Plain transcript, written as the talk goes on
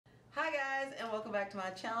guys, and welcome back to my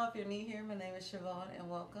channel. If you're new here, my name is Shavonne and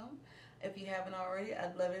welcome. If you haven't already,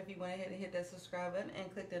 I'd love it if you went ahead and hit that subscribe button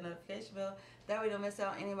and click that notification bell. That way you don't miss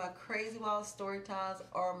out on any of my crazy wild story times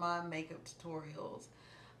or my makeup tutorials.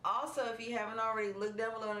 Also, if you haven't already, look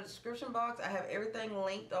down below in the description box. I have everything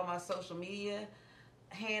linked on my social media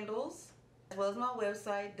handles, as well as my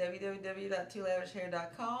website,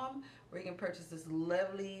 www.toolavishhair.com, where you can purchase this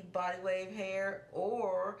lovely body wave hair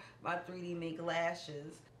or my 3D Mink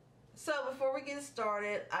lashes. So before we get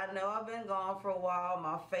started, I know I've been gone for a while.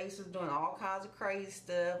 My face was doing all kinds of crazy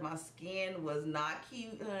stuff. My skin was not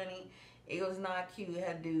cute, honey. It was not cute. I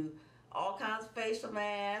had to do all kinds of facial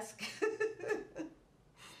masks.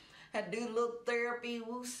 Had to do a little therapy,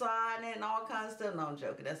 woosah and all kinds of stuff. No, I'm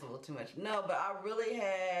joking. That's a little too much. No, but I really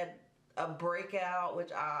had a breakout, which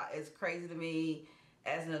is crazy to me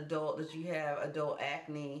as an adult that you have adult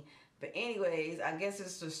acne. But anyways, I guess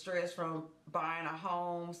it's the stress from buying a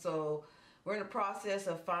home. So we're in the process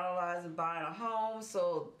of finalizing buying a home.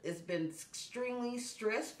 So it's been extremely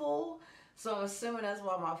stressful. So I'm assuming that's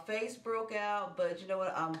why my face broke out. But you know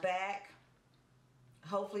what? I'm back.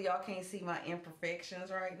 Hopefully y'all can't see my imperfections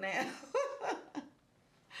right now.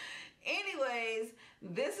 Anyways,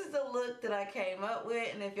 this is the look that I came up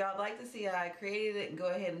with, and if y'all like to see how I created it, go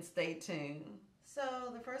ahead and stay tuned. So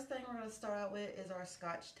the first thing we're going to start out with is our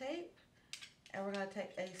Scotch tape, and we're going to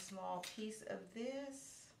take a small piece of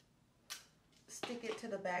this, stick it to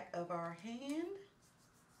the back of our hand,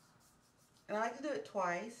 and I like to do it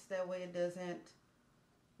twice, that way it doesn't,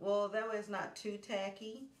 well, that way it's not too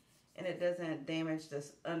tacky and it doesn't damage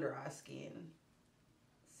this under eye skin.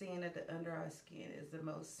 Seeing that the under eye skin is the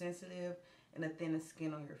most sensitive and the thinnest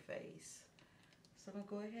skin on your face. So I'm going to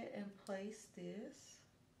go ahead and place this.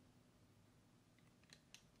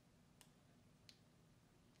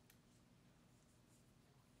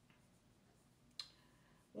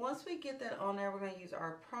 Once we get that on there, we're going to use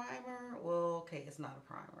our primer. Well, okay, it's not a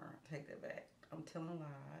primer. Take that back. I'm telling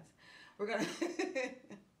lies. We're going to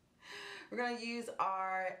we're going to use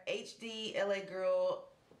our HD LA Girl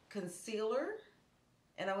concealer.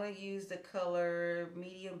 And I'm going to use the color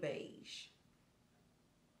medium beige.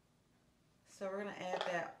 So we're going to add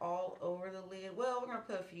that all over the lid. Well, we're going to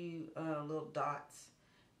put a few little dots.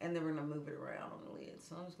 And then we're going to move it around on the lid.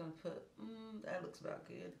 So I'm just going to put, that looks about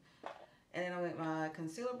good. And then I'll get my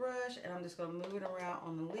concealer brush. And I'm just going to move it around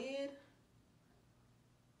on the lid.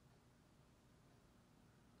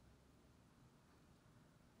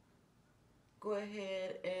 Go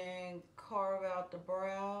ahead and carve out the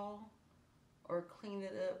brow. Or clean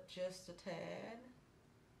it up just a tad.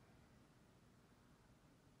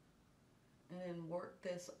 And then work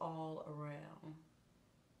this all around.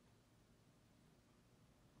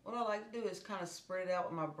 What I like to do is kind of spread it out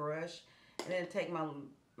with my brush. And then take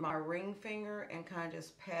my ring finger and kind of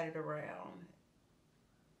just pat it around.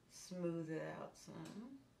 Smooth it out some.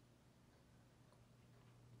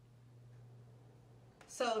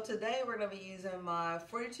 So today we're going to be using my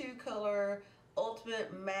 42 color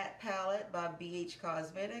Ultimate Matte Palette by BH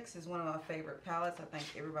Cosmetics. Is one of my favorite palettes. I think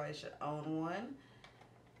everybody should own one.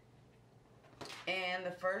 And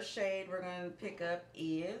the first shade we're going to pick up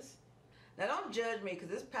is, now don't judge me because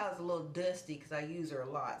this palette's a little dusty because I use her a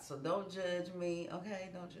lot. So don't judge me, okay?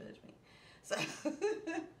 Don't judge me. So,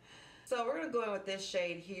 so we're going to go in with this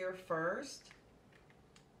shade here first.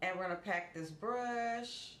 And we're going to pack this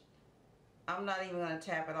brush. I'm not even going to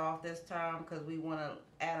tap it off this time because we want to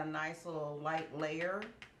add a nice little light layer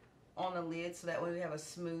on the lid so that way we have a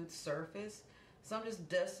smooth surface. So I'm just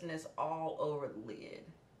dusting this all over the lid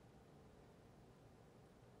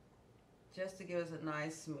just to give us a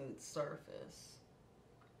nice smooth surface.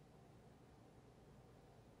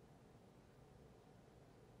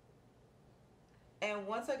 And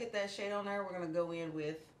once I get that shade on there, we're going to go in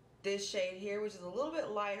with this shade here, which is a little bit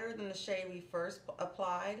lighter than the shade we first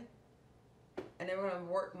applied. And then we're going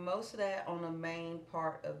to work most of that on the main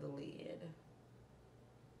part of the lid.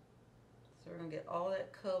 So we're going to get all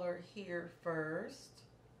that color here first.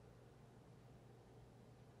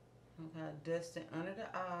 I'm kind of dust it under the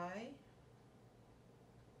eye.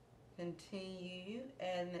 Continue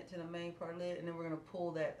adding it to the main part of the lid, and then we're going to pull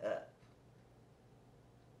that up.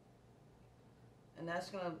 And that's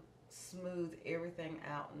going to smooth everything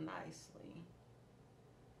out nicely.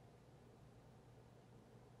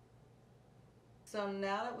 So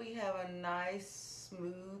now that we have a nice,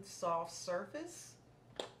 smooth, soft surface,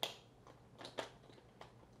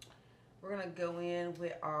 we're going to go in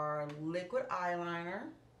with our liquid eyeliner.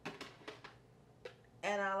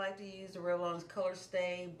 And I like to use the Revlon's Color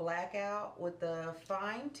Stay Blackout with the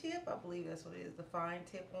fine tip. I believe that's what it is, the fine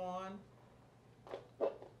tip one.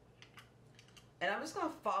 And I'm just going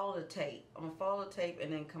to follow the tape. I'm going to follow the tape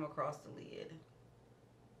and then come across the lid.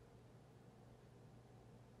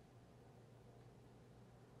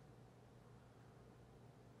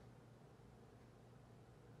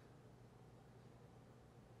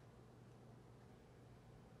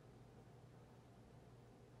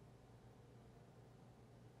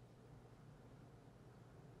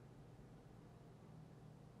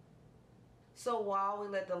 So while we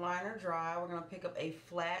let the liner dry, we're going to pick up a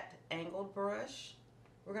flat angled brush.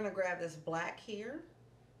 We're going to grab this black here,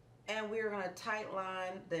 and we're going to tight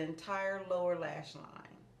line the entire lower lash line.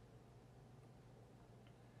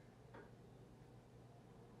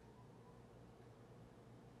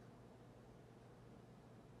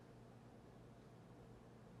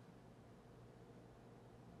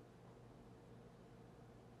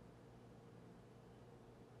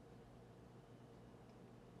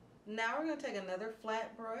 Now we're going to take another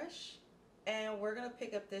flat brush, and we're going to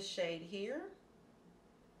pick up this shade here.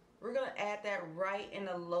 We're going to add that right in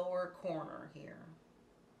the lower corner here.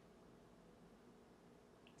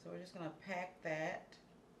 So we're just going to pack that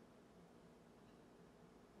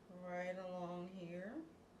right along here.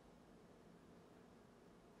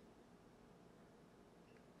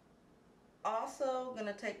 Also going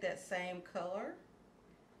to take that same color,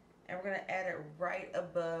 and we're going to add it right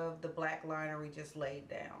above the black liner we just laid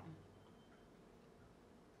down.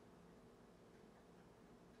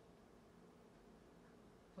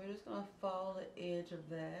 We're just going to follow the edge of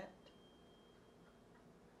that.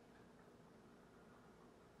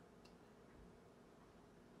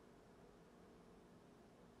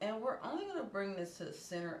 And we're only going to bring this to the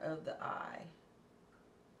center of the eye.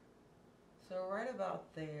 So right about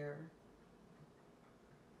there.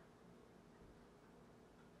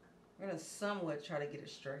 We're going to somewhat try to get it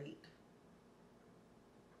straight.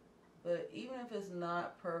 But even if it's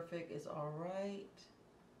not perfect, it's all right.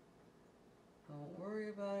 Don't worry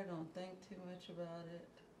about it. Don't think too much about it.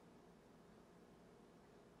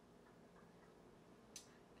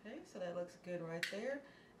 Okay, so that looks good right there.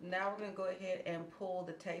 Now we're going to go ahead and pull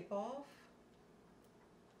the tape off.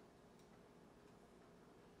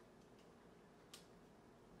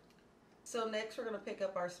 So next we're going to pick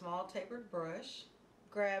up our small tapered brush,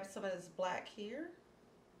 grab some of this black here,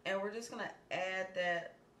 and we're just going to add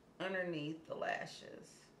that underneath the lashes.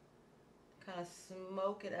 Kind of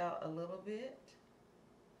smoke it out a little bit.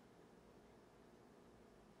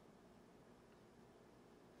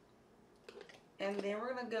 And then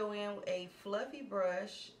we're going to go in with a fluffy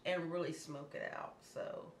brush and really smoke it out.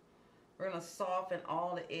 So we're going to soften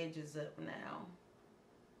all the edges up now.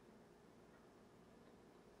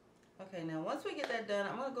 Okay, now once we get that done,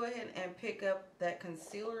 I'm going to go ahead and pick up that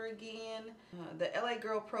concealer again. The LA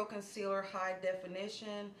Girl Pro Concealer High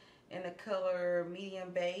Definition in the color Medium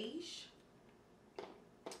Beige.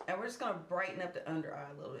 And we're just going to brighten up the under eye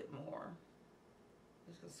a little bit more.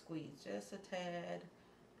 Just going to squeeze just a tad.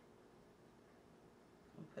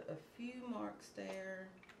 Put a few marks there.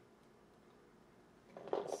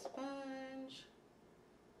 Sponge.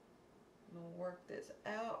 I'm going to work this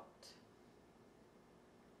out.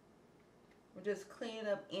 We're just cleaning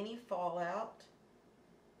up any fallout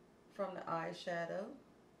from the eyeshadow.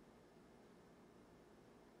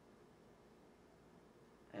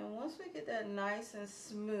 And once we get that nice and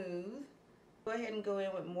smooth, go ahead and go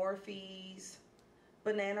in with Morphe's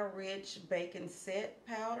Banana Rich Bacon Set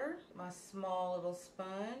Powder, my small little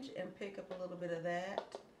sponge, and pick up a little bit of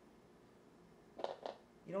that.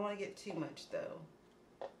 You don't want to get too much though.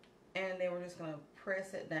 And then we're just going to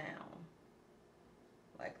press it down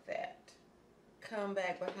like that. Come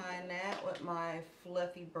back behind that with my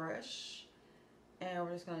fluffy brush, and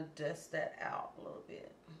we're just going to dust that out a little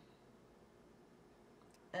bit.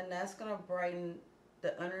 And that's going to brighten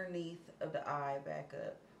the underneath of the eye back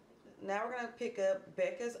up. Now we're going to pick up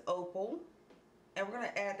Becca's Opal, and we're going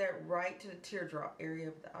to add that right to the teardrop area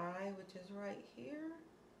of the eye, which is right here.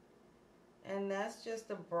 And that's just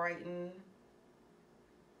to brighten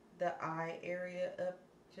the eye area up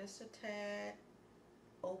just a tad.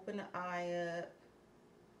 Open the eye up.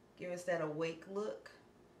 Give us that awake look.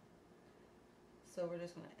 So we're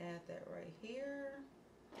just going to add that right here.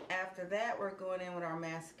 After that, we're going in with our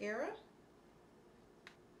mascara.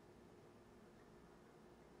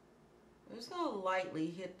 I'm just going to lightly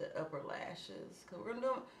hit the upper lashes, because we're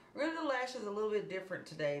gonna do the lashes a little bit different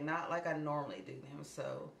today, not like I normally do them.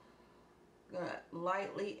 So I'm going to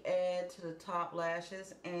lightly add to the top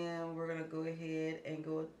lashes, and we're going to go ahead and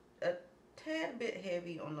go a tad bit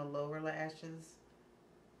heavy on the lower lashes.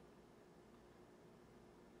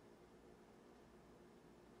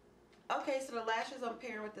 Okay, so the lashes I'm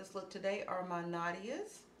pairing with this look today are my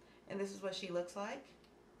Nadia's, and this is what she looks like.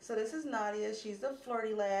 So this is Nadia. She's the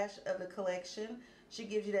flirty lash of the collection. She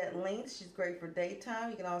gives you that length. She's great for daytime.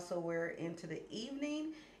 You can also wear it into the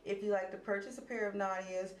evening. If you like to purchase a pair of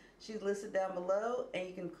Nadia's, she's listed down below, and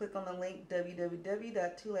you can click on the link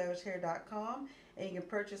www.toolavishhair.com and you can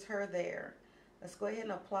purchase her there. Let's go ahead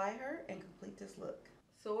and apply her and complete this look.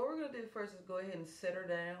 So what we're going to do first is go ahead and sit her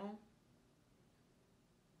down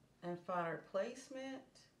and find her placement.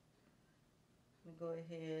 Go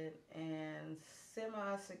ahead and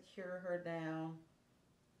semi-secure her down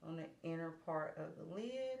on the inner part of the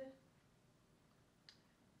lid,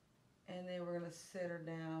 and then we're going to sit her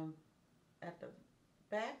down at the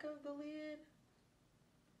back of the lid.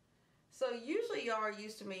 So usually y'all are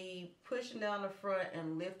used to me pushing down the front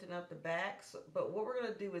and lifting up the back, but what we're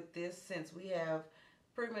going to do with this, since we have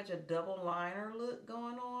pretty much a double liner look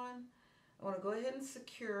going on, I want to go ahead and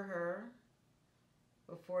secure her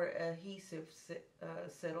before adhesive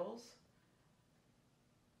settles.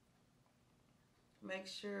 Make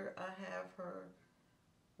sure I have her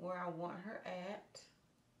where I want her at.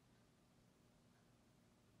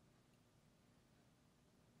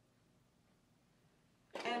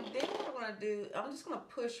 And then what I'm going to do, I'm just going to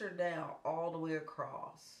push her down all the way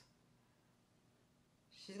across.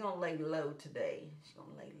 She's going to lay low today. She's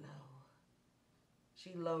going to lay low.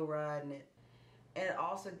 She low riding it. And it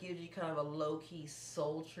also gives you kind of a low-key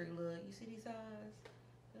sultry look. You see these eyes?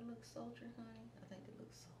 They look sultry, honey? I think they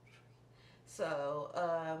look sultry. So,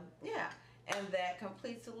 yeah. And that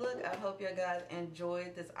completes the look. I hope you guys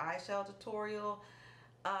enjoyed this eyeshadow tutorial.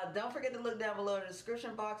 Don't forget to look down below in the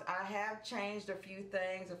description box. I have changed a few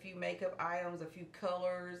things, a few makeup items, a few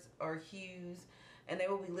colors or hues, and they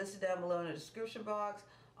will be listed down below in the description box.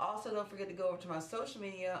 Also, don't forget to go over to my social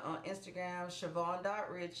media on Instagram,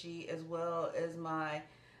 Shavonne.Ritchie, as well as I'm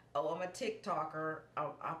a TikToker.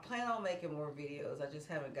 I plan on making more videos. I just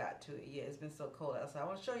haven't got to it yet. It's been so cold outside. I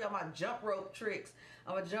want to show y'all my jump rope tricks.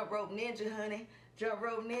 I'm a jump rope ninja, honey. Jump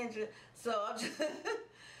rope ninja. So I'm just...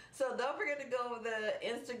 So don't forget to go over the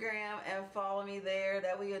Instagram and follow me there.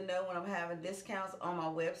 That way you'll know when I'm having discounts on my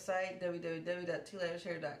website,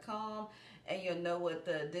 www.toolavishhair.com, and you'll know what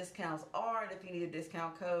the discounts are and if you need a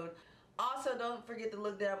discount code. Also, don't forget to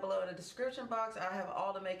look down below in the description box. I have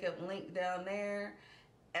all the makeup linked down there,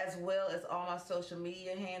 as well as all my social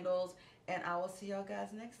media handles. And I will see y'all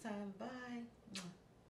guys next time. Bye.